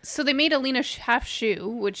like, so they made Alina half Shoe,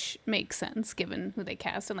 which makes sense given who they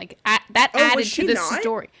cast, and like that Oh, was added she to the not?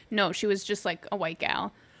 story. No, she was just like a white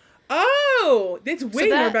gal. Oh, it's way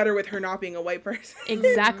more that- better with her not being a white person.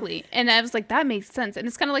 Exactly. And I was like, that makes sense. And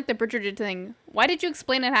it's kind of like the Bridgerton thing. Why did you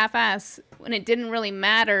explain it half-ass when it didn't really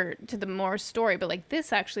matter to the more story? But like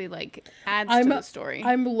this actually like adds to the story.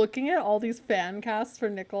 I'm looking at all these fan casts for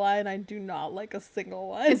Nikolai and I do not like a single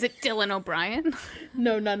one. Is it Dylan O'Brien?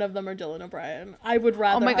 No, none of them are Dylan O'Brien. I would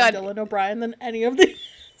rather my have God. Dylan O'Brien than any of these.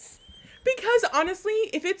 Because honestly,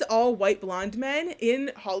 if it's all white blonde men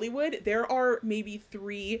in Hollywood, there are maybe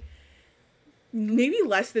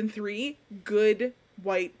less than 3 good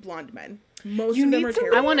white blonde men. Most You of them need are some-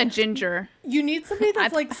 terrible. I want a ginger. You need somebody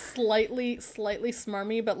that's like slightly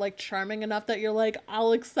smarmy, but like charming enough that you're like,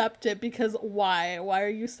 I'll accept it because why? Why are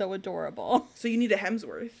you so adorable? So you need a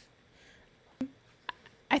Hemsworth.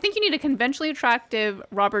 I think you need a conventionally attractive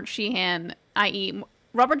Robert Sheehan, i.e.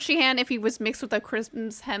 Robert Sheehan if he was mixed with a Chris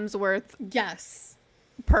Hemsworth Yes.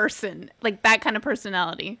 person. Like that kind of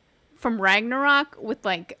personality. From Ragnarok with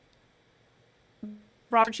like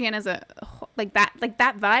Robert Sheehan as a like that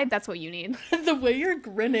vibe, that's what you need. The way you're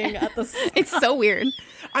grinning at the It's so weird.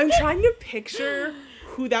 I'm trying to picture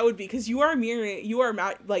who that would be because you are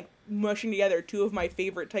like mushing together 2 of my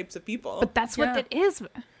favorite types of people. But that's Yeah. what it is.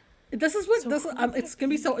 This is what this it's gonna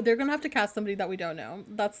be so they're gonna have to cast somebody that we don't know.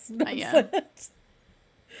 That's yeah. it.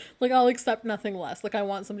 Like I'll accept nothing less. Like I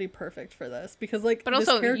want somebody perfect for this because like But this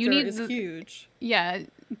also, character you need is the- huge. Yeah,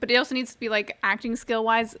 but it also needs to be like acting skill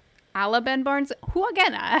wise, a la Ben Barnes. Who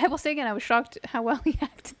again? I will say again, I was shocked how well he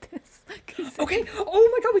acted this. Okay. Oh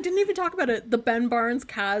my god, we didn't even talk about it. The Ben Barnes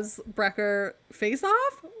Kaz Brecker face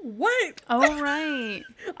off? What? Oh right.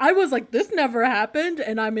 I was like, this never happened,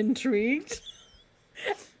 and I'm intrigued.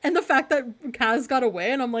 And the fact that Kaz got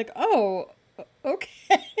away, and I'm like, oh, okay.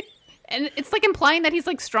 And it's like implying that he's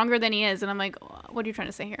like stronger than he is, and I'm like, what are you trying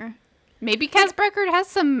to say here? Maybe Kaz Brecker has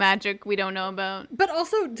some magic we don't know about. But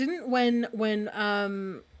also, didn't when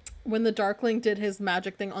the Darkling did his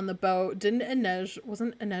magic thing on the boat,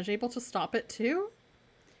 wasn't Inej able to stop it too?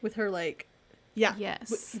 With her like, yeah.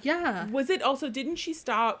 Yes. yeah. Was it also, didn't she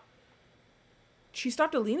stop? She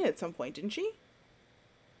stopped Alina at some point, didn't she?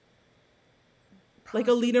 Like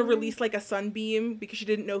Alina released like a sunbeam because she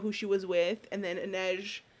didn't know who she was with, and then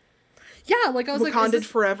Inej Yeah, like I was like, Wakanda'd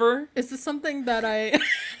forever. is this something that I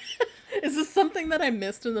is this something that I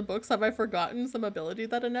missed in the books? Have I forgotten some ability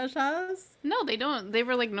that Inej has? No, they don't. They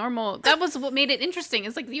were like normal. That was what made it interesting.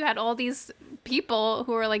 It's like you had all these people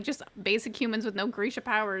who are like just basic humans with no Grisha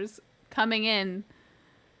powers coming in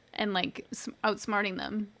and like outsmarting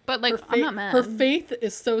them. But like, I'm not mad. Her faith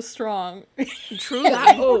is so strong. Truly.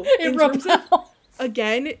 Oh, It in terms of repels.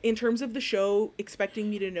 again, in terms of the show expecting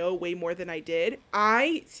me to know way more than I did,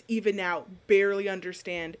 I even now barely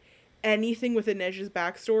understand anything with Inej's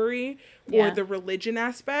backstory or Yeah. the religion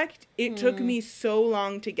aspect. It took me so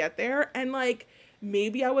long to get there, and like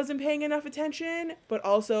maybe I wasn't paying enough attention, but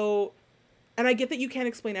also, and I get that you can't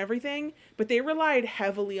explain everything, but they relied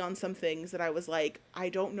heavily on some things that I was like, I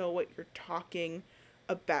don't know what you're talking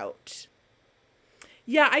about.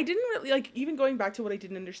 Yeah, I didn't really, like, even going back to what I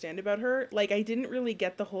didn't understand about her, like, I didn't really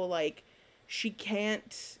get the whole, like, she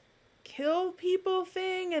can't kill people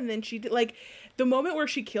thing, and then she did, like, the moment where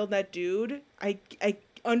she killed that dude, I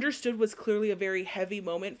understood was clearly a very heavy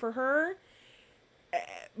moment for her.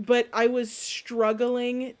 But I was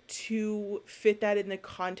struggling to fit that in the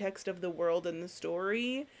context of the world and the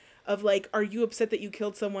story of like, are you upset that you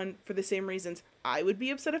killed someone for the same reasons I would be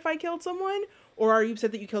upset if I killed someone? Or are you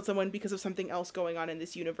upset that you killed someone because of something else going on in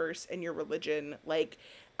this universe and your religion? Like,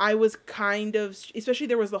 I was kind of, especially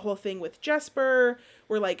there was the whole thing with Jesper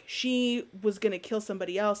where like she was going to kill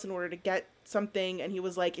somebody else in order to get something. And he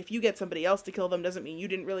was like, if you get somebody else to kill them, doesn't mean you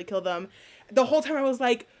didn't really kill them. The whole time I was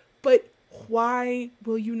like, but why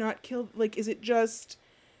will you not kill, like, is it just,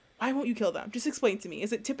 why won't you kill them? Just explain to me.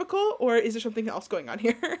 Is it typical or is there something else going on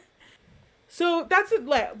here? So that's it,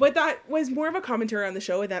 but that was more of a commentary on the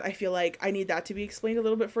show, and that I feel like I need that to be explained a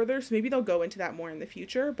little bit further. So maybe they'll go into that more in the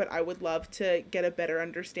future, but I would love to get a better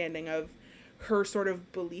understanding of her sort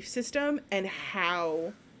of belief system and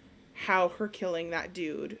how her killing that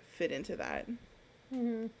dude fit into that.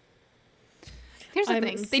 Mm-hmm. Here's the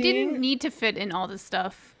thing. They didn't need to fit in all this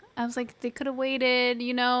stuff. I was like, they could have waited,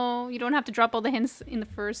 you know, you don't have to drop all the hints in the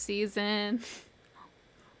first season.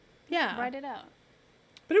 Yeah. Write it out.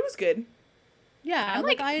 But it was good. Yeah, I'm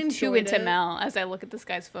like I enjoyed too into it. Mel as I look at this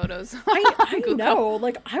guy's photos. I know.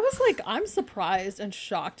 Like, I was like, I'm surprised and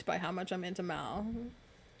shocked by how much I'm into Mel.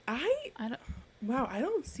 I don't. Wow, I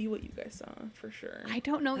don't see what you guys saw for sure. I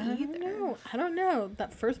don't know either. I don't know.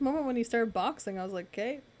 That first moment when he started boxing, I was like,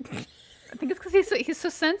 okay. I think it's because he's so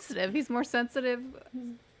sensitive. He's more sensitive,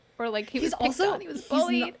 or like he was picked on, he was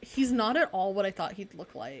bullied. He's not at all what I thought he'd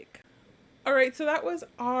look like. All right, so that was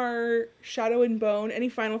our Shadow and Bone. Any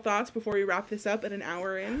final thoughts before we wrap this up at an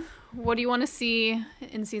hour in? What do you want to see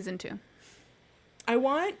in season 2? I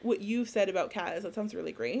want what you've said about Kaz. That sounds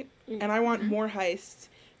really great. And I want more heists,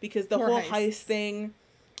 because the whole heist thing,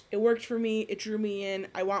 it worked for me. It drew me in.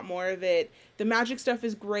 I want more of it. The magic stuff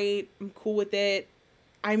is great. I'm cool with it.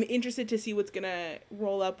 I'm interested to see what's going to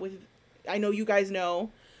roll up with, I know you guys know,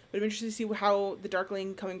 but I'm interested to see how the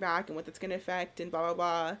Darkling coming back and what that's going to affect and blah, blah,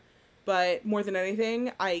 blah. But more than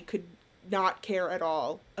anything, I could not care at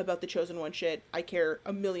all about the Chosen One shit. I care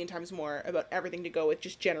a million times more about everything to go with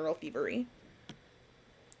just general thievery.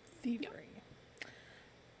 Yeah,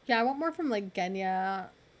 I want more from like Genya,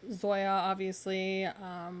 Zoya, obviously.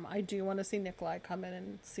 I do want to see Nikolai come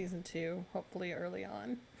in season 2, hopefully early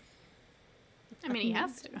on. I mean, he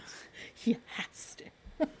has to. He has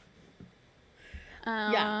to.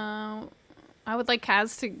 Yeah. I would like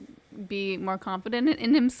Kaz to be more confident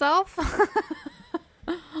in himself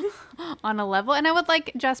on a level. And I would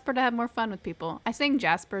like Jesper to have more fun with people. I sing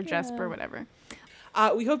Jasper, whatever.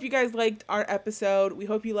 We hope you guys liked our episode. We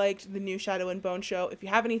hope you liked the new Shadow and Bone show. If you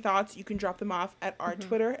have any thoughts, you can drop them off at our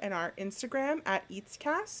Twitter and our Instagram at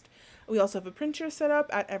EatsCast. We also have a Pinterest set up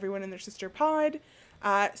at Everyone and Their Sister Pod.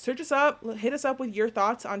 Search us up, hit us up with your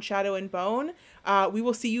thoughts on Shadow and Bone. We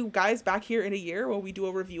will see you guys back here in a year when we do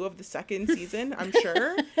a review of the second season, I'm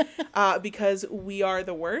sure, because we are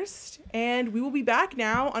the worst. And we will be back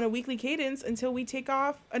now on a weekly cadence until we take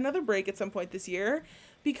off another break at some point this year,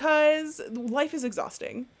 because life is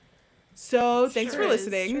exhausting. So thanks for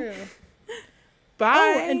listening. Bye.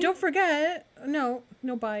 Oh, and don't forget, no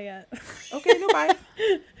bye yet. Okay, no bye.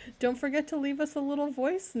 Don't forget to leave us a little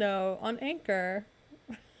voice note on Anchor.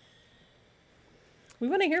 We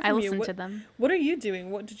want to hear from you. I listen to them. What are you doing?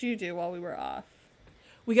 What did you do while we were off?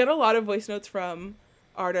 We got a lot of voice notes from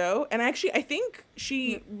Ardo, and I think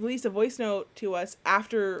she released a voice note to us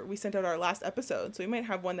after we sent out our last episode, so we might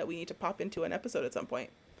have one that we need to pop into an episode at some point.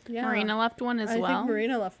 Yeah. Marina left one as well. I think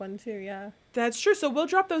Marina left one too, yeah. That's true. So we'll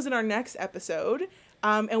drop those in our next episode.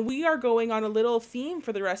 And we are going on a little theme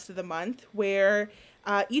for the rest of the month where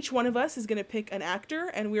each one of us is going to pick an actor,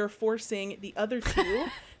 and we are forcing the other two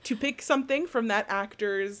to pick something from that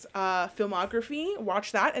actor's filmography,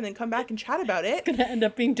 watch that, and then come back and chat about it. It's going to end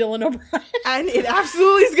up being Dylan O'Brien. And it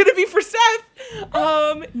absolutely is going to be for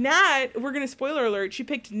Steph. Nat, we're going to spoiler alert, she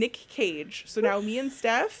picked Nick Cage. So now me and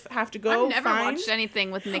Steph have to go I've never watched anything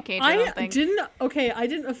with Nick Cage, I don't think. I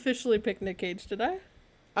didn't officially pick Nick Cage, did I?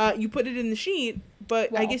 You put it in the sheet,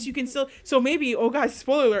 but I guess you can still. So maybe, oh guys,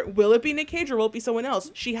 spoiler alert, will it be Nick Cage or will it be someone else?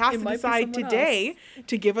 She has to decide today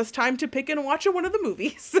to give us time to pick and watch one of the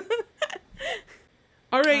movies.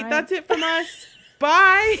 All right, that's it from us.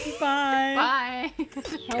 Bye. Bye. Bye.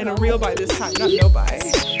 And a real bye this time, not no bye.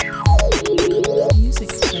 Music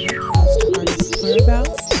credit goes to artists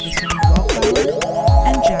Whereabouts for the song Wallflower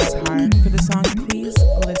and Jazzhar for the song Please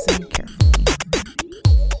Listen Carefully.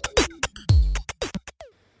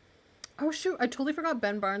 Oh shoot, I totally forgot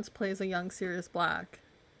Ben Barnes plays a young Sirius Black.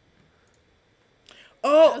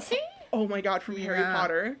 Oh, Does he? oh my God, from Harry Yeah.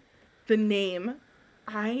 Potter. The name.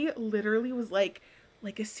 I literally was like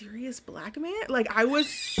a serious black man. Like, I was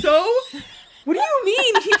so... What do you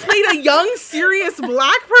mean? He played a young, serious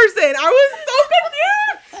black person. I was so confused.